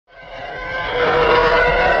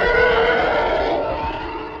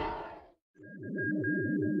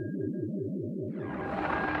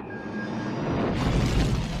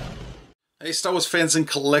Hey Star Wars fans and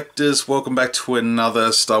collectors, welcome back to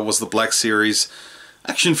another Star Wars The Black Series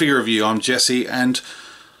action figure review. I'm Jesse and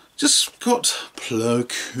just got Plo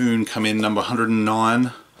Koon come in, number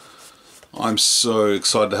 109. I'm so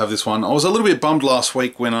excited to have this one. I was a little bit bummed last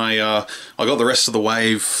week when I got the rest of the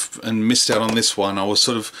wave and missed out on this one. I was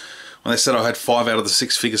sort of, when they said I had 5 out of the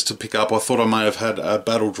 6 figures to pick up, I thought I may have had a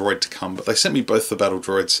battle droid to come, but they sent me both the battle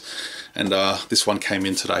droids and this one came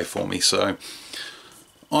in today for me, so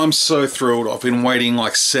I'm so thrilled. I've been waiting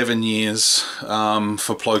like 7 years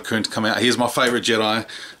for Plo Koon to come out. Here's my favourite Jedi.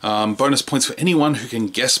 Bonus points for anyone who can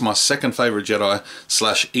guess my second favourite Jedi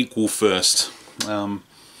 / equal first. So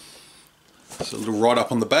a little write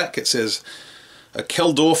up on the back. It says, a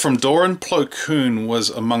Keldor from Doran, Plo Koon was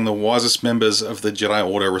among the wisest members of the Jedi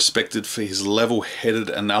Order, respected for his level-headed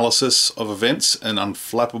analysis of events and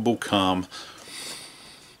unflappable calm.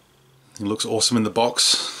 He looks awesome in the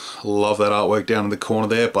box. Love that artwork down in the corner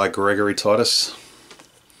there by Gregory Titus.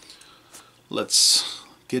 Let's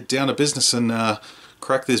get down to business and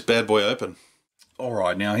crack this bad boy open.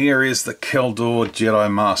 Alright, now here is the Keldor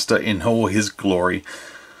Jedi Master in all his glory.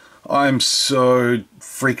 I'm so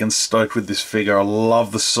freaking stoked with this figure. I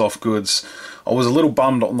love the soft goods. I was a little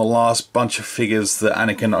bummed on the last bunch of figures, the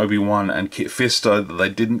Anakin, Obi-Wan and Kit Fisto, that they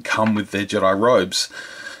didn't come with their Jedi robes.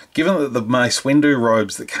 Given that the Mace Windu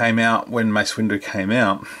robes that came out when Mace Windu came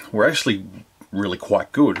out were actually really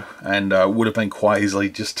quite good and would have been quite easily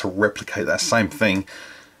just to replicate that same thing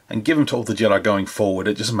and give them to all the Jedi going forward,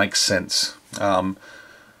 it just makes sense. So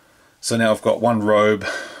now I've got one robe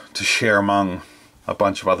to share among a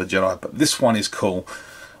bunch of other Jedi, but this one is cool.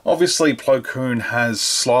 Obviously Plo Koon has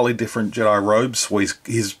slightly different Jedi robes, well,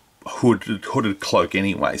 his hooded cloak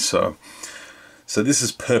anyway, so this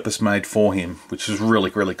is purpose made for him, which is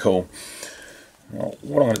really cool. Now,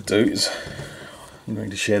 what I'm going to do is I'm going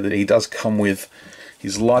to share that he does come with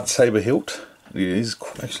his lightsaber hilt. It is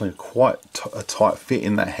actually quite a tight fit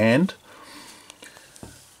in that hand.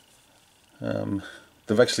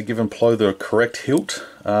 They've actually given Plo the correct hilt,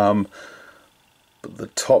 but the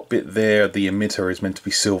top bit there, the emitter, is meant to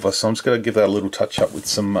be silver, so I'm just going to give that a little touch up with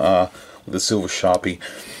some with a silver Sharpie.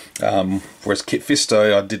 Whereas Kit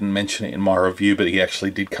Fisto, I didn't mention it in my review, but he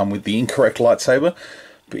actually did come with the incorrect lightsaber.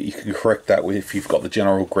 But you can correct that with if you've got the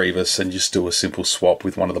General Grievous and just do a simple swap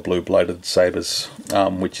with one of the blue bladed sabers,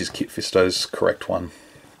 which is Kit Fisto's correct one.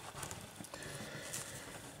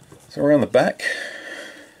 So around the back,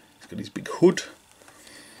 he's got his big hood,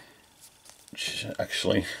 which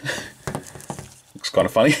actually looks kind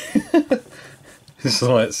of funny. This is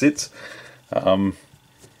the way it sits.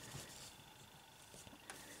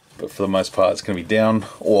 But for the most part it's going to be down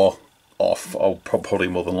or off. I'll probably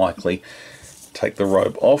more than likely take the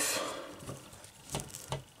robe off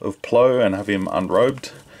of Plo and have him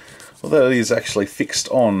unrobed. Although it is actually fixed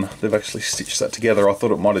on, they've actually stitched that together. I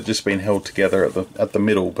thought it might have just been held together at the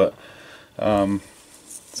middle, but so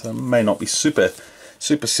it may not be super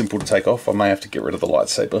simple to take off. I may have to get rid of the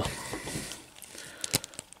lightsaber.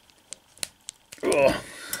 Ugh.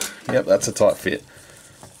 Yep, that's a tight fit.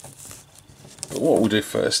 But what we'll do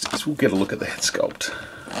first is we'll get a look at the head sculpt.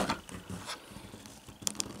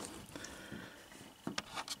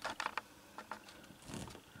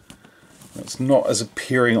 It's not as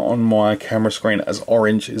appearing on my camera screen as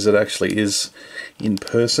orange as it actually is in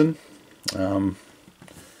person. It's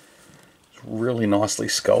really nicely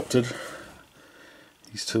sculpted.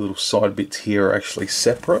 These two little side bits here are actually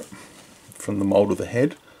separate from the mould of the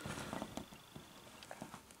head.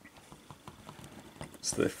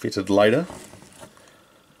 So they're fitted later.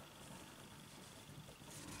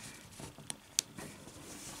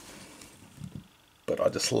 But I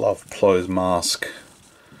just love Plo's mask.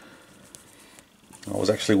 I was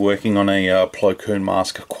actually working on a Plo Koon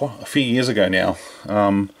mask quite a few years ago now.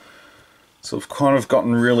 So I've kind of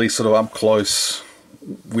gotten really sort of up close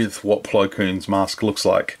with what Plo Koon's mask looks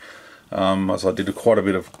like. As I did I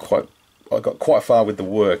got quite far with the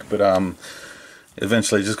work, but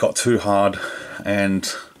eventually it just got too hard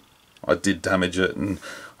and I did damage it, and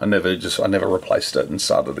I never replaced it and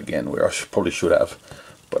started again, where I probably should have.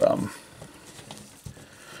 But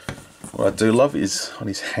what I do love is on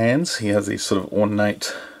his hands, he has these sort of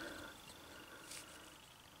ornate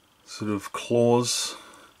sort of claws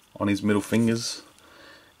on his middle fingers.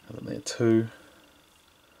 Have them there too.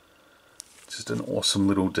 Just an awesome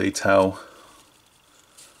little detail.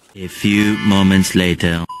 A few moments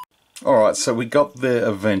later. Alright, so we got there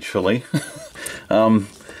eventually.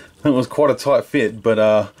 It was quite a tight fit, but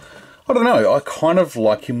I don't know, I kind of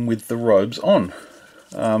like him with the robes on.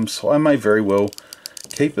 So I may very well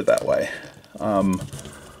keep it that way. I'm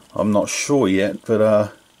not sure yet,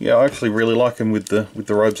 but yeah, I actually really like him with the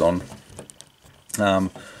robes on.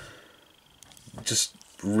 Just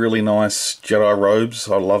really nice Jedi robes.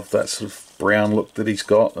 I love that sort of brown look that he's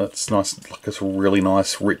got. That's nice, like it's a really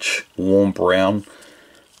nice, rich, warm brown.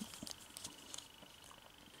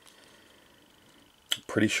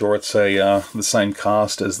 Pretty sure it's the same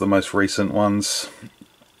cast as the most recent ones.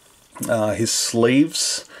 His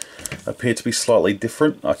sleeves appear to be slightly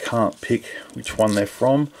different. I can't pick which one they're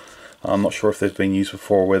from. I'm not sure if they've been used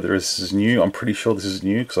before or whether this is new. I'm pretty sure this is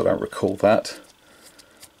new because I don't recall that.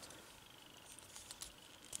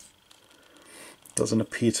 Doesn't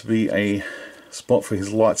appear to be a spot for his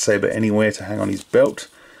lightsaber anywhere to hang on his belt,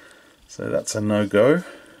 so that's a no-go.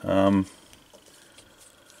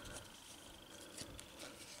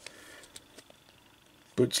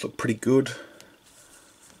 Boots look pretty good.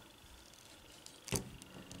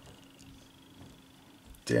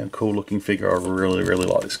 Damn cool looking figure. I really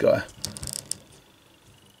like this guy.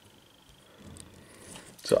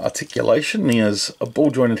 So articulation, he has a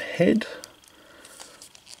ball jointed head,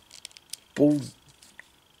 ball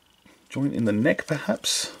joint in the neck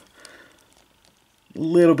perhaps, a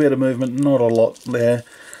little bit of movement, not a lot there.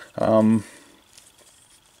 Ball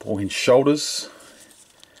hinged shoulders,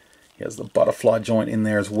 he has the butterfly joint in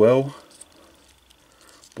there as well,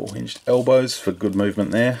 ball hinged elbows for good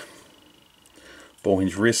movement there, ball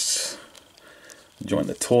hinged wrists, joint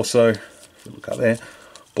the torso, if you look up there,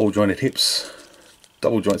 ball jointed hips,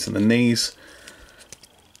 double joints in the knees,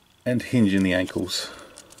 and hinge in the ankles.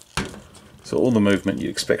 So all the movement you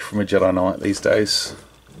expect from a Jedi Knight these days.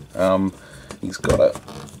 He's got it.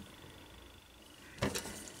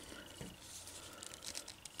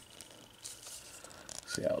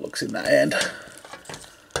 See how it looks in the hand.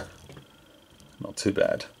 Not too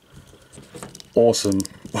bad. Awesome,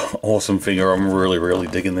 awesome figure. I'm really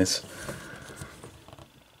digging this.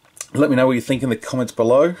 Let me know what you think in the comments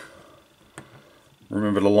below.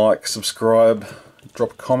 Remember to like, subscribe,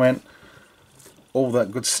 drop a comment, all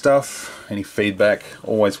that good stuff. Any feedback,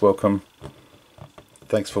 always welcome.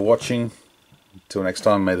 Thanks for watching. Until next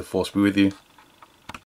time, may the Force be with you.